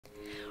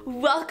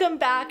Welcome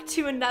back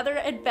to another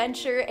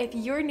adventure. If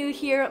you're new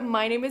here,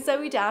 my name is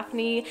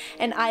Zoe-Daphnee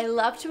and I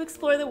love to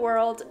explore the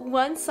world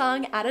one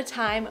song at a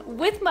time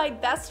with my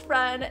best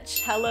friend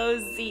Cello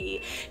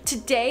Z.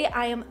 Today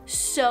I am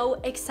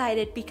so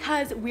excited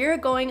because we're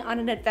going on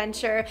an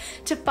adventure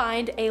to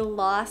find a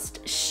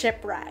lost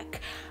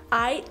shipwreck.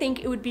 I think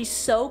it would be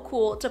so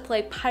cool to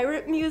play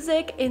pirate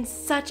music in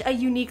such a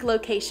unique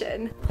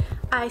location.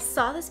 I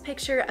saw this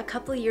picture a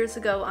couple of years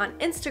ago on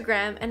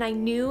Instagram and I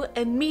knew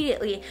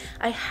immediately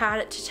I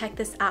had to check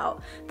this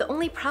out. The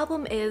only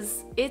problem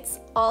is it's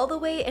all the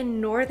way in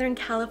Northern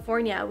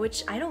California,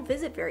 which I don't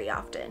visit very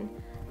often.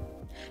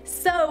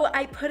 So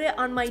I put it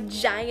on my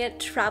giant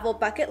travel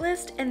bucket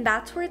list and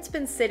that's where it's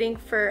been sitting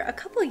for a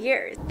couple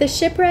years. The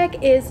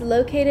shipwreck is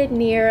located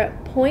near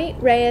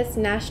Point Reyes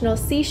National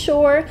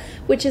Seashore,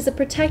 which is a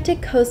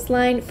protected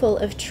coastline full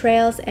of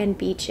trails and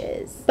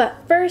beaches. But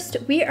first,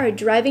 we are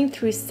driving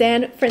through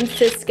San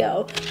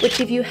Francisco, which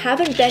if you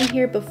haven't been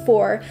here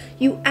before,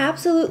 you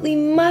absolutely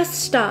must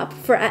stop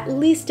for at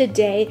least a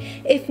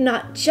day, if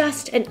not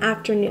just an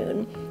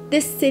afternoon.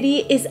 This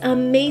city is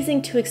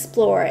amazing to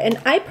explore, and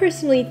I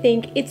personally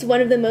think it's one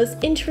of the most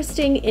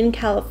interesting in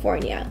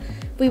California.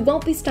 We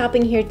won't be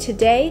stopping here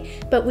today,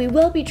 but we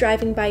will be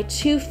driving by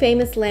two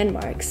famous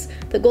landmarks,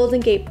 the Golden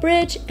Gate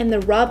Bridge and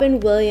the Robin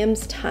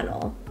Williams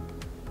Tunnel.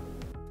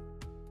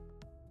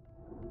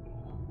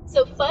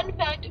 So fun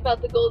fact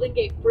about the Golden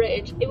Gate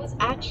Bridge, it was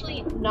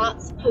actually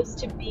not supposed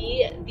to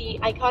be the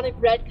iconic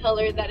red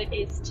color that it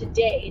is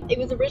today. It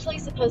was originally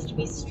supposed to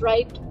be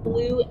striped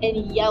blue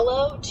and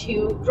yellow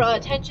to draw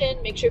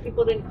attention, make sure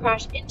people didn't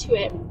crash into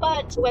it.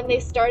 But when they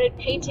started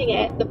painting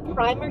it, the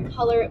primer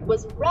color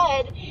was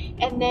red,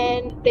 and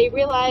then they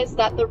realized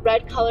that the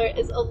red color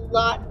is a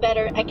lot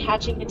better at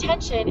catching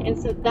attention, and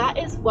so that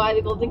is why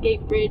the Golden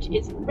Gate Bridge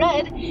is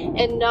red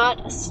and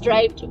not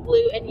striped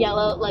blue and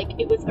yellow like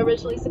it was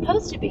originally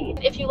supposed to be.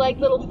 If you like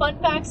little fun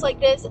facts like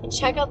this,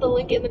 check out the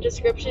link in the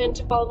description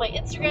to follow my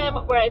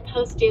Instagram where I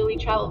post daily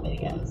travel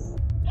videos.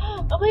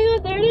 Oh my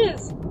god, there it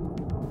is!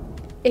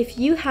 If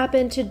you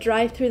happen to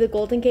drive through the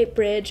Golden Gate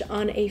Bridge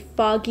on a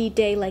foggy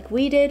day like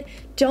we did,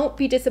 don't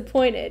be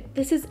disappointed.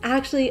 This is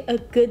actually a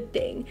good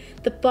thing.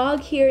 The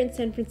fog here in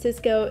San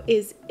Francisco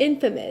is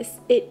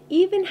infamous. It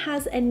even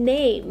has a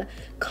name,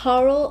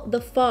 Carl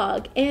the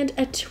Fog, and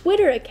a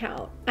Twitter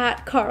account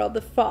at Carl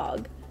the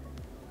Fog.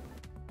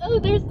 Oh,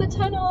 there's the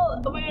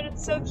tunnel! Oh my god,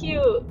 it's so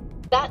cute!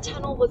 That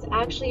tunnel was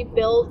actually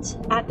built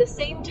at the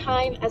same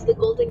time as the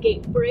Golden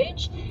Gate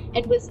Bridge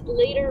and was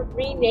later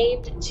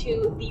renamed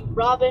to the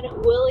Robin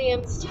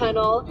Williams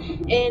Tunnel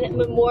in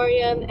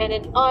memoriam and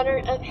in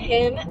honor of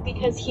him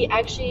because he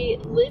actually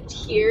lived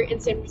here in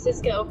San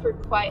Francisco for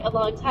quite a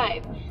long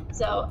time.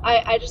 So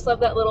I just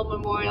love that little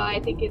memorial. I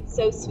think it's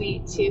so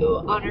sweet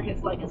to honor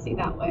his legacy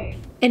that way.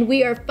 And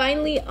we are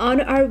finally on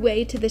our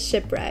way to the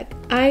shipwreck.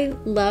 I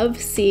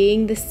love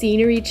seeing the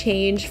scenery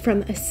change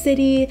from a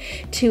city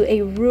to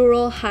a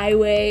rural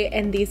highway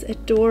and these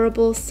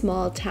adorable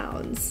small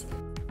towns.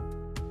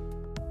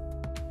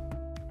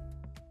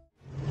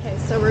 Okay,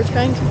 so we're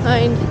trying to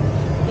find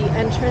the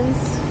entrance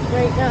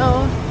right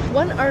now.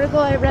 One article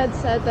I read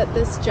said that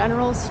this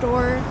general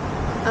store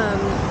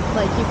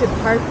like you could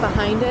park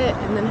behind it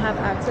and then have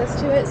access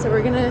to it, so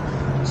we're gonna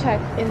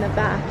check in the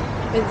back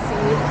and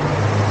see.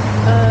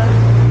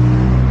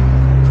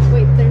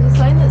 Wait, there's a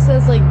sign that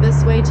says like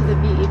this way to the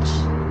beach.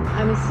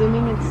 I'm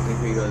assuming it's... You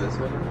think we go this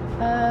way?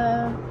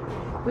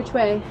 Which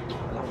way?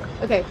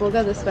 Okay, we'll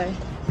go this way.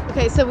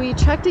 Okay, so we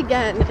checked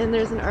again and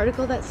there's an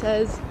article that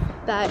says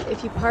that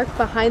if you park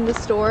behind the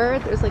store,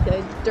 there's like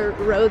a dirt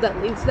road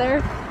that leads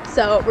there.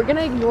 So we're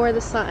gonna ignore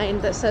the sign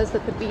that says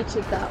that the beach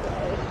is that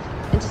way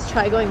and just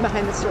try going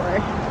behind the store.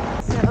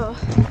 So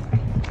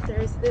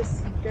there's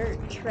this dirt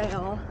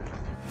trail.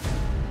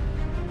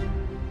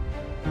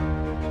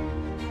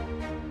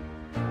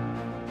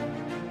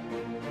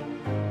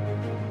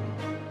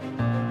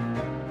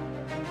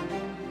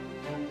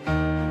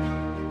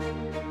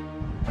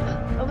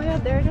 Oh my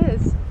god, there it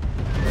is.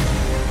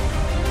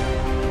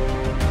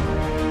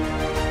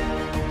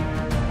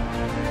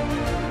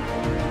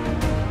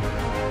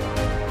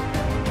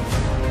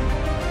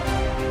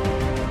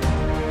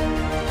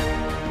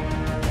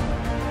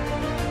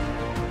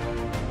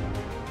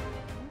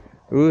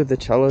 Ooh, the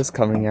cello's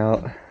coming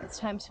out. It's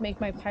time to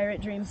make my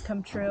pirate dreams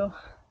come true.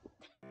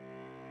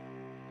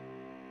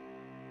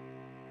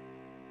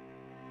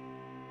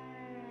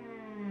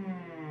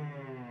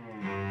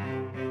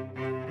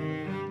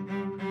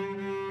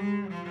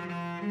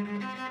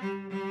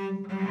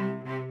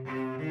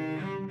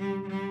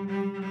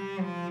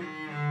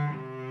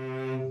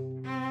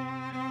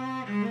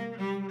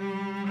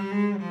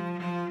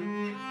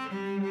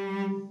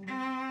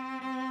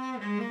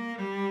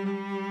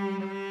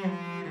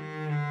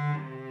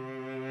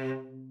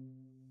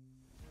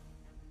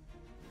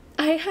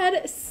 I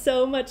had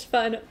so much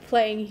fun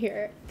playing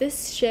here.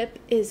 This ship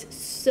is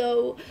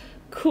so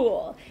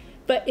cool,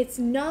 but it's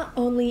not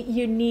only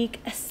unique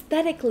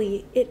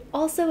aesthetically, it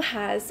also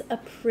has a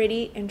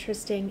pretty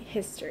interesting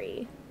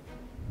history.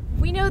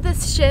 We know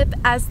this ship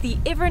as the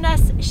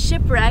Inverness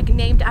Shipwreck,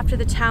 named after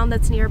the town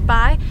that's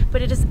nearby,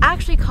 but it is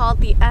actually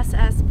called the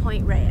SS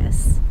Point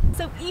Reyes.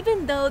 So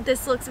even though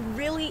this looks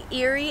really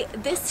eerie,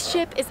 this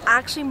ship is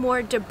actually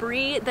more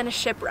debris than a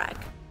shipwreck.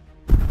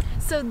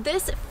 So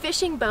this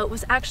fishing boat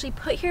was actually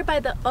put here by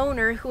the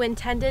owner who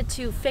intended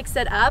to fix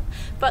it up,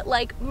 but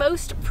like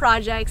most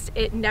projects,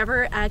 it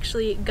never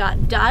actually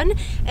got done,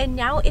 and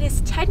now it is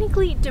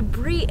technically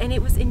debris and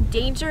it was in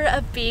danger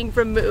of being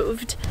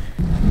removed.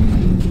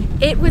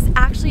 It was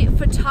actually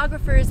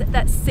photographers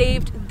that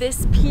saved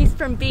this piece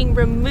from being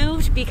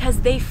removed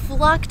because they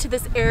flocked to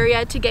this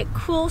area to get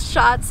cool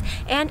shots,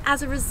 and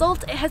as a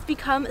result, it has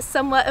become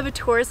somewhat of a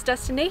tourist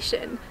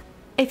destination.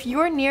 If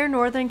you're near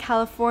Northern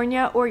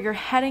California or you're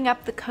heading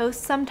up the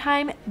coast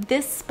sometime,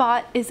 this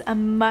spot is a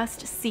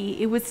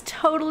must-see. It was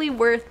totally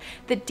worth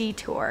the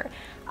detour.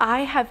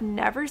 I have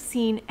never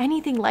seen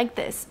anything like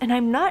this, and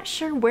I'm not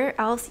sure where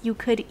else you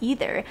could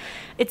either.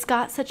 It's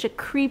got such a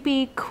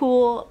creepy,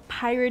 cool,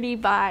 piratey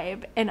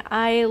vibe, and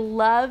I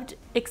loved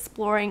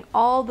exploring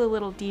all the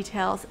little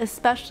details,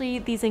 especially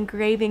these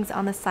engravings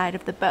on the side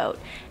of the boat.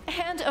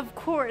 And of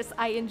course,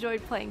 I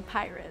enjoyed playing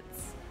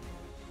pirates.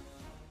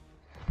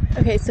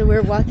 Okay, so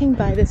we're walking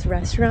by this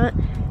restaurant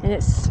and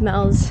it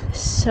smells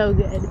so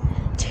good.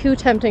 Too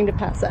tempting to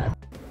pass up.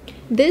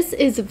 This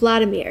is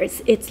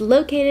Vladimir's. It's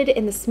located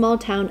in the small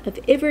town of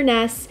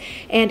Inverness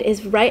and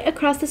is right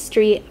across the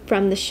street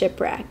from the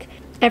shipwreck.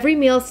 Every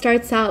meal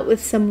starts out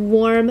with some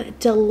warm,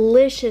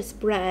 delicious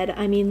bread.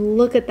 I mean,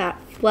 look at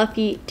that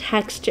fluffy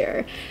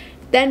texture.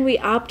 Then we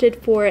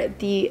opted for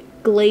the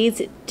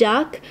glazed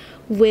duck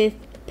with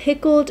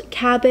pickled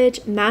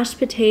cabbage, mashed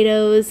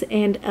potatoes,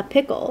 and a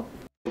pickle.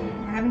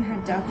 I haven't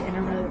had duck in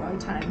a really long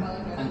time.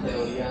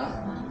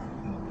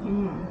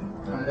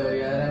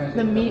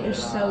 The meat is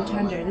so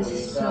tender. This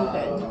is so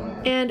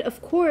good. And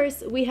of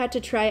course, we had to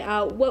try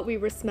out what we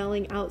were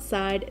smelling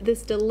outside,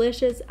 this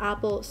delicious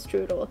apple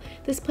strudel.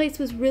 This place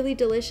was really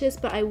delicious,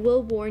 but I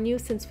will warn you,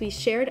 since we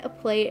shared a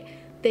plate,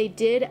 they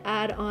did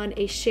add on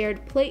a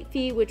shared plate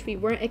fee, which we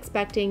weren't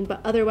expecting,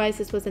 but otherwise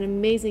this was an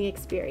amazing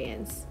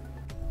experience.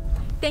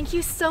 Thank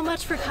you so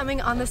much for coming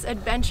on this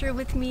adventure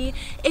with me.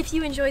 If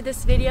you enjoyed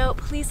this video,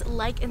 please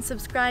like and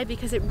subscribe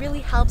because it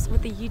really helps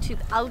with the YouTube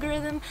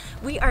algorithm.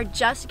 We are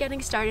just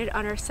getting started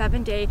on our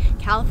 7-day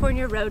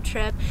California road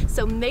trip,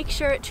 so make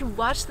sure to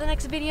watch the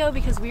next video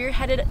because we are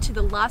headed to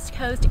the Lost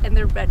Coast and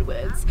the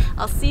Redwoods.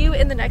 I'll see you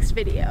in the next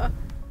video.